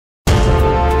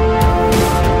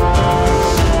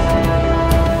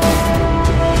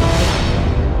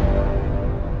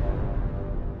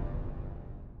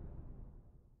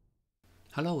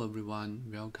Hello everyone,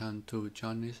 welcome to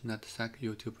Johnny's NetSec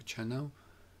YouTube channel.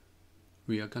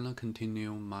 We are gonna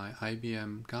continue my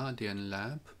IBM Guardium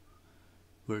lab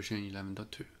version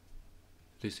 11.2.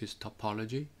 This is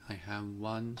topology. I have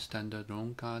one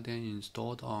standalone Guardium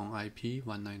installed on IP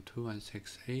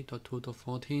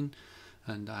 192.168.2.14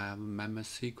 and I have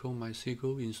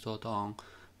MySQL installed on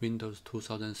Windows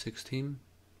 2016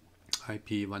 IP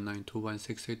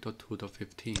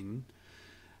 192.168.2.15.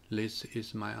 This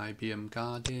is my IBM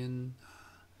Guardium.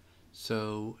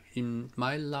 So in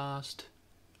my last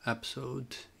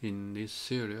episode in this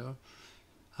serial,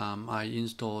 I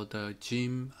installed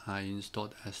GIM, I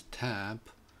installed STAP,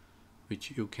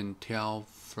 which you can tell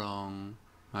from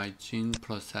my GIM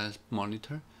process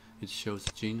monitor. It shows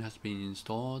GIM has been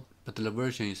installed, but the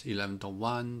version is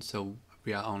 11.1, so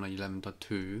we are on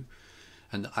 11.2.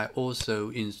 And I also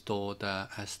installed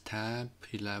STAP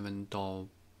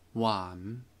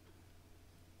 11.1,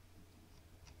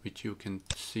 which you can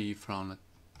see from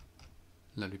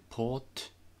the report.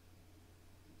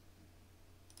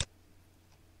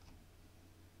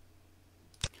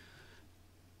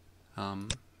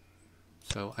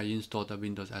 So I installed the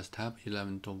Windows S-Tap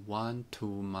 11.1 to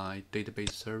my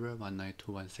database server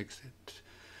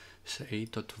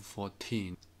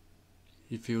 192.168.2.14.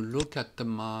 If you look at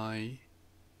my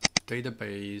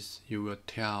database, you will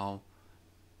tell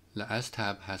the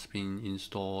S-Tap has been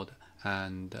installed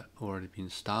and already been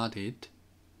started.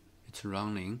 It's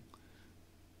running.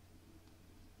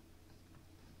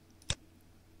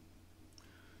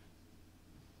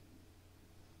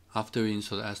 After we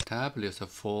install S-Tap, there's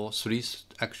three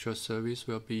extra services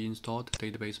will be installed: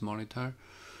 database monitor,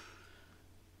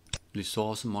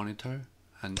 resource monitor,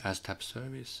 and S-Tap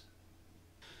service.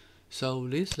 So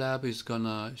this lab is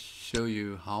gonna show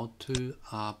you how to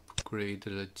upgrade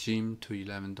the GIM to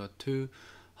 11.2,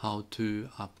 how to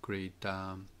upgrade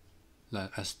the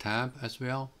S-Tap as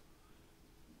well.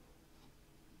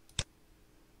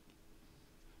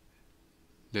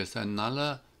 There's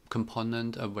another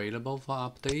component available for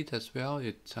update as well.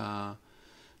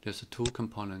 There's two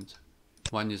components.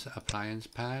 One is appliance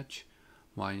patch,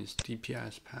 one is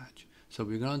DPS patch. So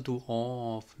we're gonna do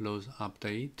all of those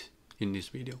updates in this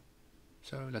video.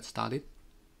 So let's start it.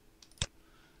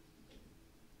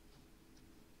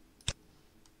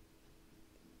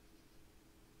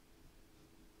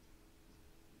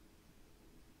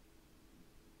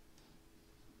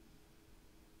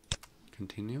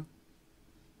 Continue.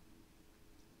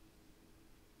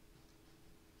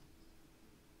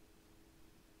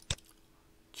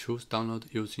 Choose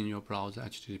download using your browser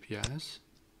HTTPS.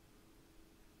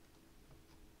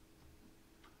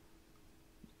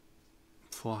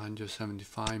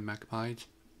 (475 megabytes).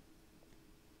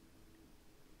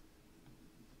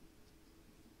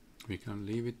 We can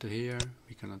leave it here.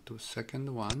 We cannot do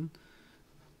second one.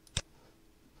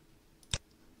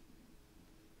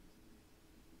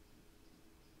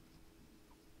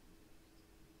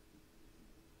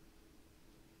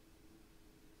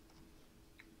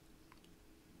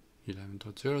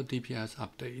 (11.0) DPS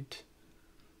update.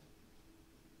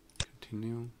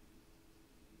 Continue.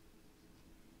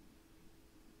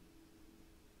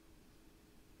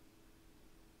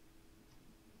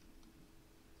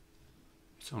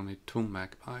 It's only 2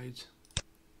 megabytes.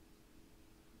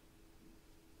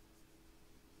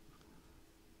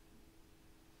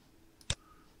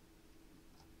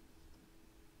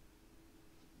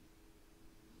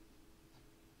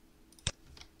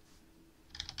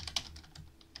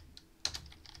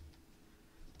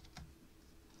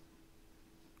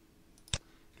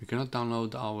 We cannot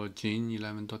download our GIM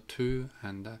 11.2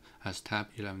 and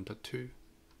STAP 11.2.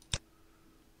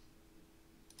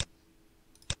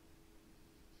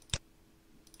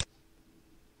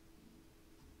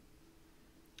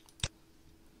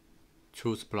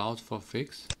 Choose browse for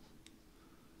fix,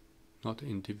 not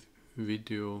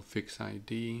individual fix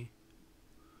ID.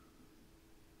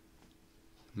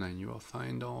 Then you will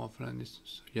find all of them.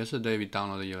 Yesterday we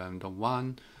downloaded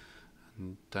 11.1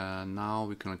 and now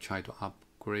we're gonna try to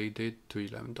upgrade it to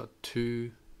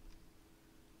 11.2.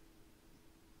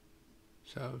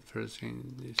 So first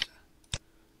thing is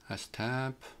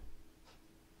STAP,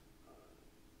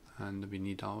 and we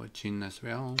need our GIM as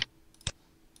well.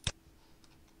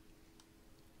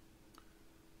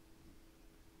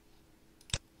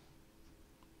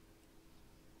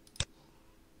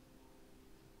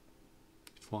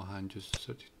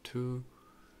 (432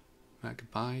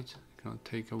 megabytes). Gonna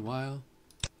take a while.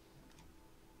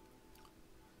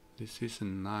 This is a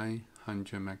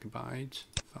 900 megabytes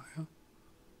file.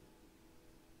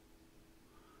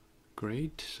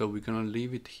 Great. So we're gonna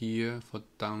leave it here for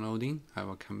downloading. I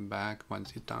will come back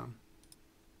once it's done.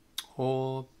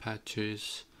 all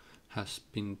patches has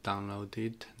been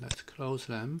downloaded. Let's close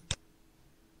them.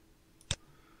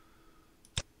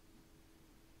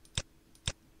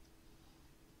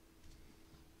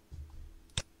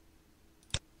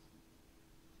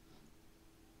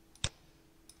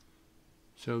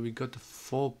 So we got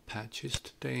 4 patches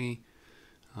today.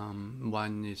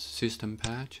 One is system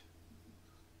patch,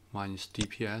 one is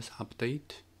DPS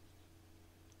update,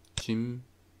 GIM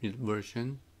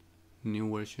version, new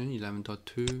version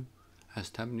 11.2,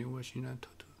 S-Tap new version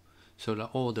 11.2. So the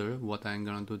order, what I'm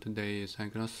gonna do today is I'm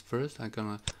gonna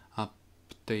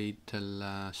update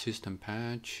the system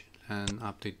patch and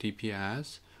update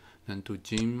DPS, then do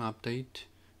GIM update,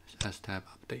 S-Tap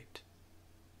update.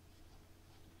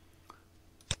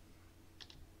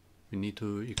 We need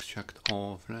to extract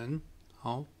all of them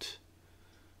out.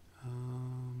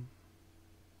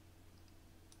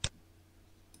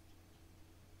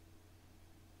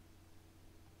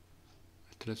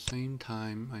 At the same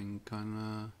time, I'm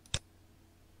gonna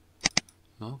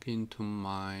log into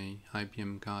my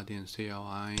IBM Guardium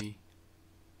CLI.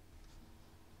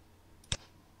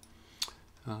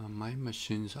 My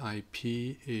machine's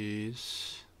IP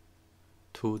is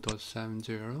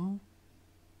 2.70.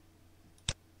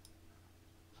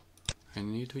 I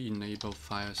need to enable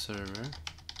fileserver.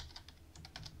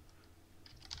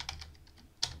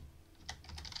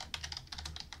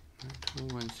 .2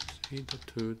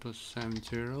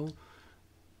 168.2.70,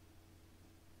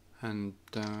 and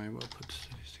I will put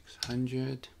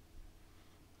 3600.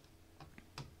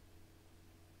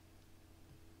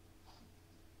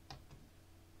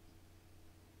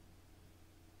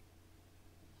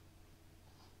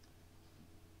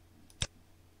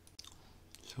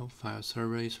 So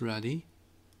fileserver is ready.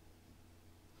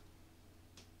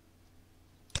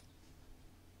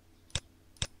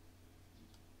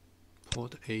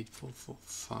 Port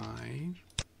 8445.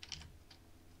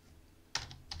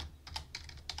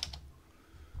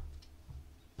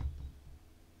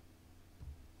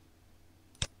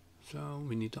 So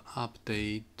we need to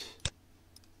update.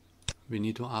 We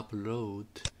need to upload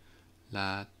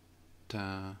that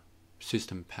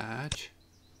system patch.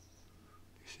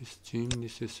 This is GIM,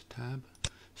 this is tab.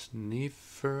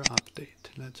 Sniffer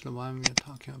update. That's the one we are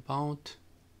talking about.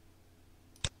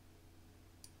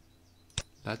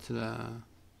 That's the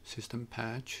system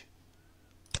patch.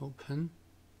 Open.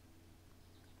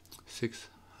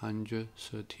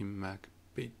 613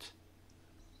 megabit.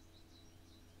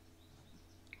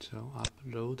 So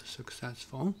upload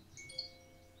successful.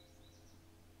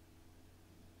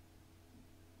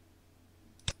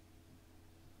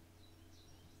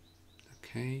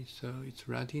 Okay, so it's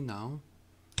ready now.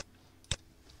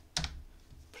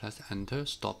 Press enter,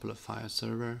 stop the file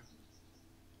server.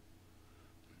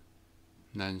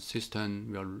 Then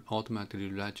system will automatically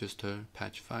register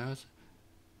patch files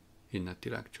in a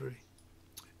directory.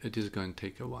 It is going to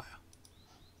take a while.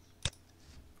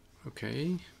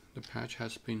 Okay, the patch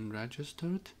has been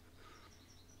registered.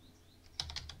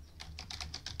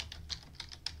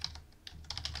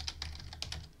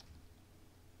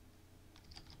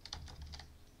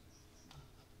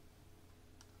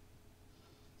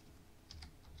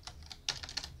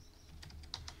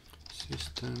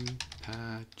 System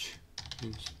patch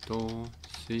install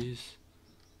sys.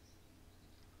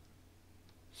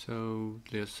 So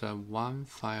there's one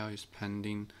file is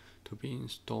pending to be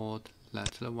installed.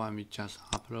 That's the one we just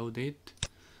uploaded.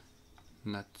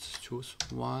 Let's choose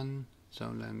one.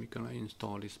 So then we're gonna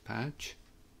install this patch.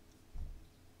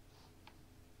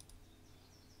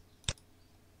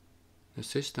 The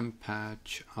system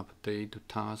patch update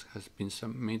task has been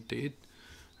submitted.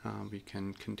 We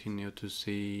can continue to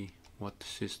see what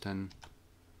system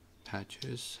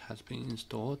patches has been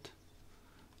installed.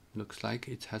 Looks like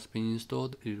it has been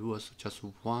installed. It was just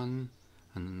one,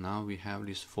 and now we have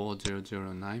this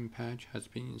 4009 patch has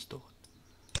been installed.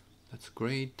 That's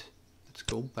great. Let's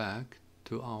go back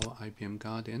to our IBM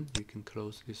Guardium. We can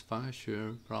close this file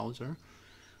share browser.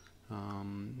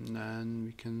 Then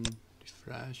we can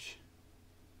refresh.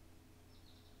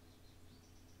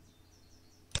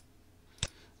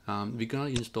 We're gonna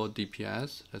install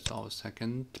DPS. That's our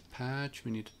second patch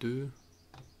we need to do.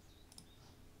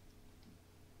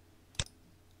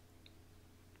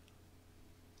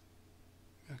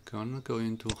 We're gonna go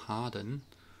into harden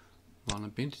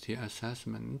vulnerability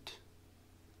assessment,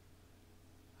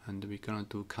 and we're gonna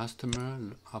do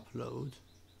customer upload.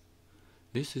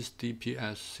 This is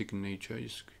DPS signature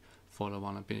is for the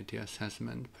vulnerability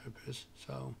assessment purpose.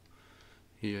 So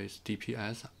here is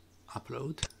DPS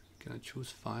upload. Gonna choose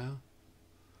file.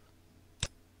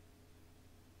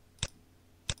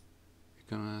 We're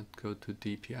gonna go to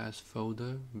DPS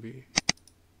folder.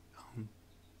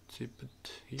 zip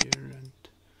it here, and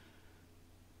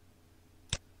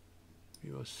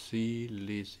we will see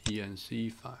this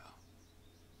ENC file.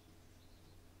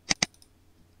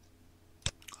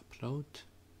 Upload.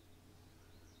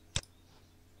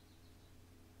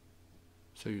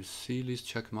 So you see this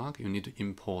check mark, you need to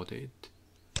import it.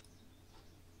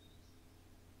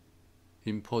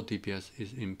 Import DPS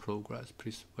is in progress.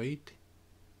 Please wait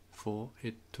for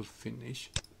it to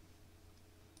finish.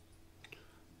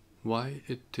 While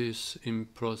it is in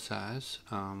process,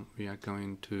 we are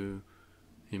going to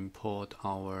import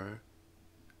our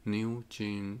new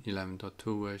GIM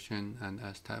 11.2 version and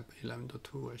STAP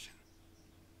 11.2 version.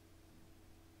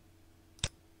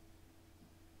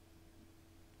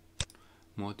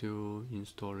 Module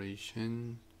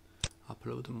installation,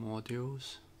 upload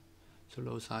modules. So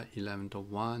those are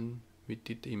 11.1 we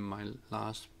did in my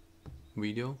last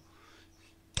video.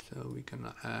 So we're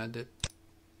gonna add it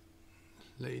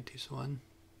latest one.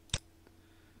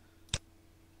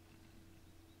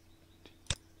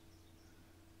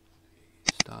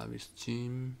 Start with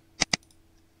GIM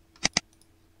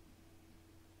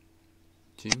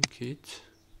kit.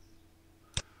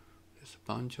 There's a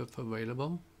bunch of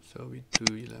available, so we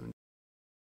do 11.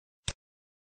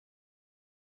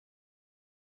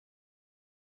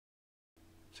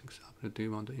 Do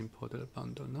you want to import the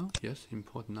bundle now? Yes,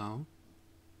 import now.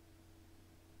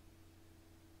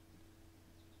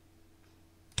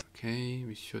 Okay,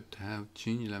 we should have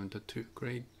GIM 11.2.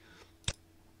 Great.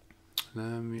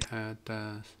 Then we add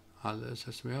others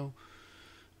as well.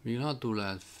 We will not do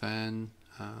that fan.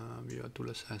 We will do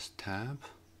this as tab.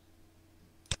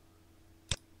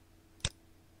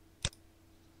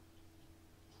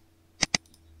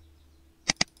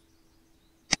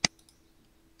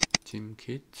 GIM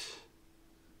kit.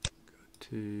 Go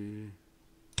to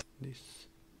this.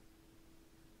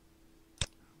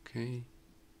 Okay.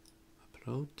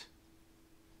 Upload.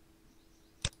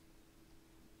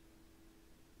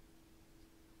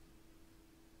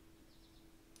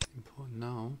 Import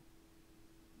now.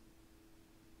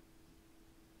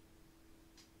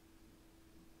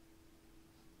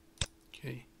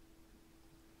 Okay.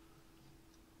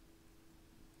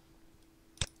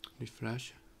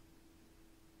 Refresh.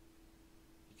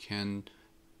 You can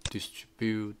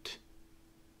distribute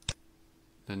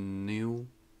the new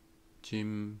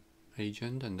GIM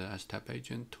agent and the STAP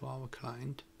agent to our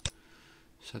client.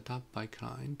 Set up by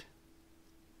client.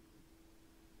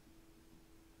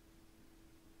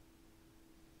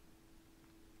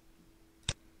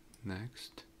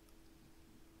 Next.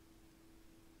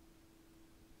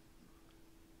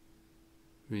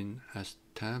 In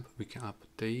STAP we can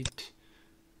update.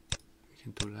 We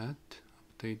can do that.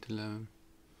 Update the.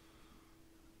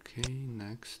 Okay,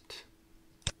 next.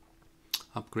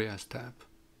 Upgrade STAP.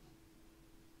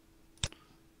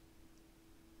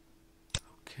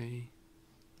 Okay.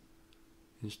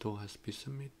 Install has been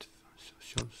submitted.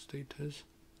 Show status.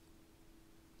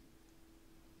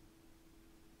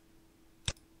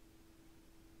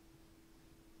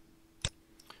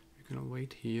 We're gonna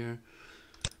wait here.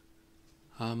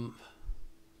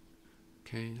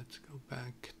 Okay, let's go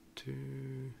back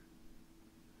to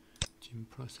GIM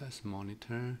process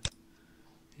monitor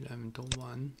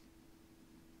 11.1.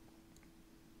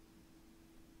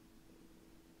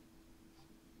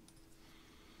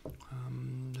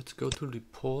 Let's go to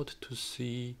report to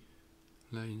see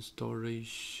the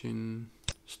installation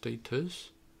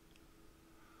status.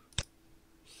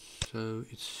 So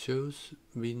it shows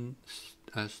Win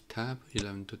S-Tap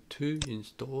 11.2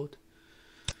 installed.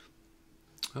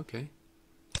 Okay,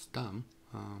 it's done.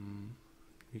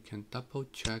 We can double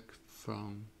check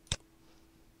from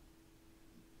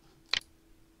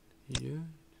here.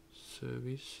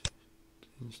 Service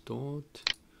installed.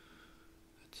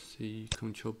 Let's see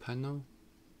control panel.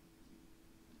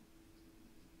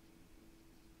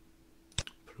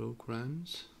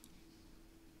 Programs.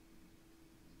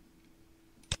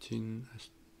 GIM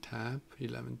S-Tap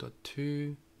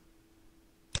 11.2.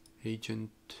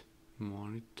 Agent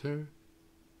monitor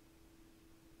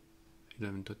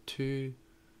 11.2.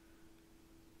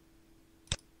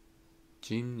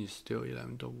 GIM is still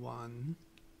 11.1.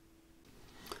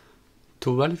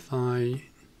 To verify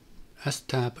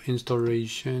STAP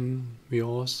installation, we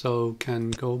also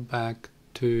can go back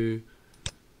to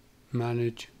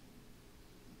manage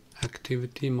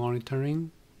activity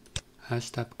monitoring,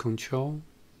 STAP control,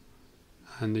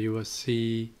 and you will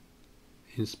see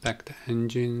inspect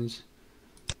engines,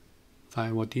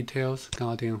 firewall details,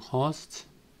 Guardium hosts,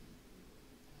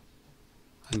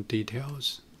 and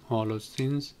details. All those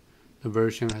things. The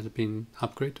version has been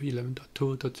upgraded to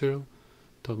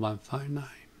 11.2.0.159.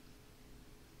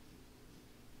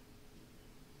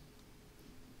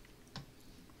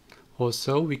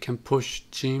 Also, we can push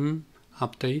GIM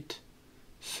update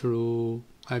through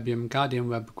IBM Guardium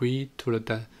Web GUI to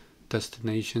the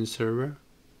destination server.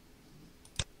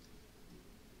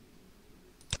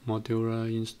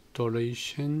 Modular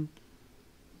installation,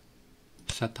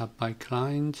 setup by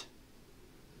client.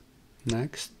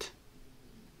 Next.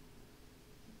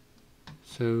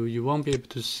 So you won't be able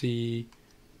to see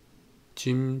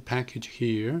GIM package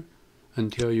here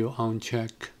until you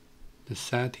uncheck the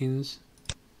settings.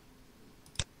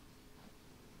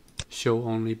 Show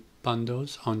only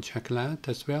bundles, uncheck that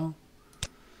as well.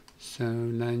 So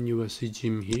then you will see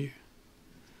GIM here.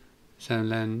 So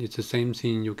then it's the same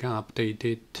thing, you can update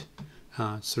it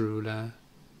through the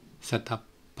setup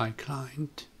by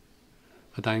client.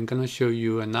 But I'm going to show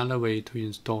you another way to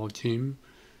install GIM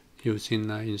using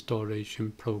the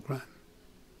installation program.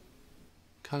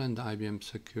 Current IBM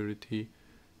Security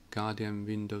Guardium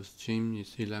Windows GIM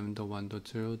is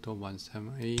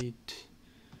 11.1.0.178.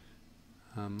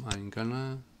 I'm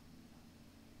gonna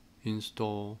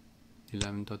install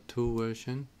 11.2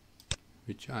 version,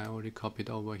 which I already copied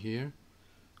over here.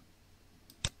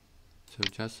 So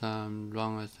just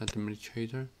run as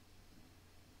administrator.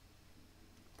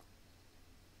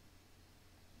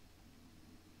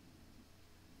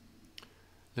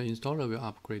 The installer will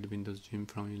upgrade Windows GIM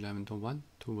from 11.1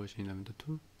 to version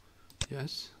 11.2.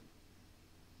 Yes.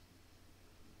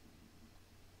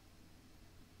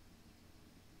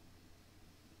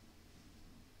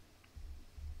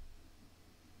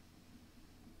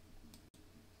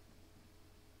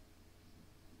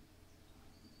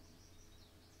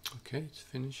 Okay, let's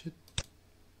finish it.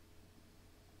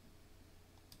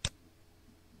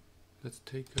 Let's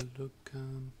take a look at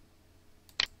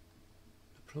the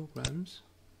programs.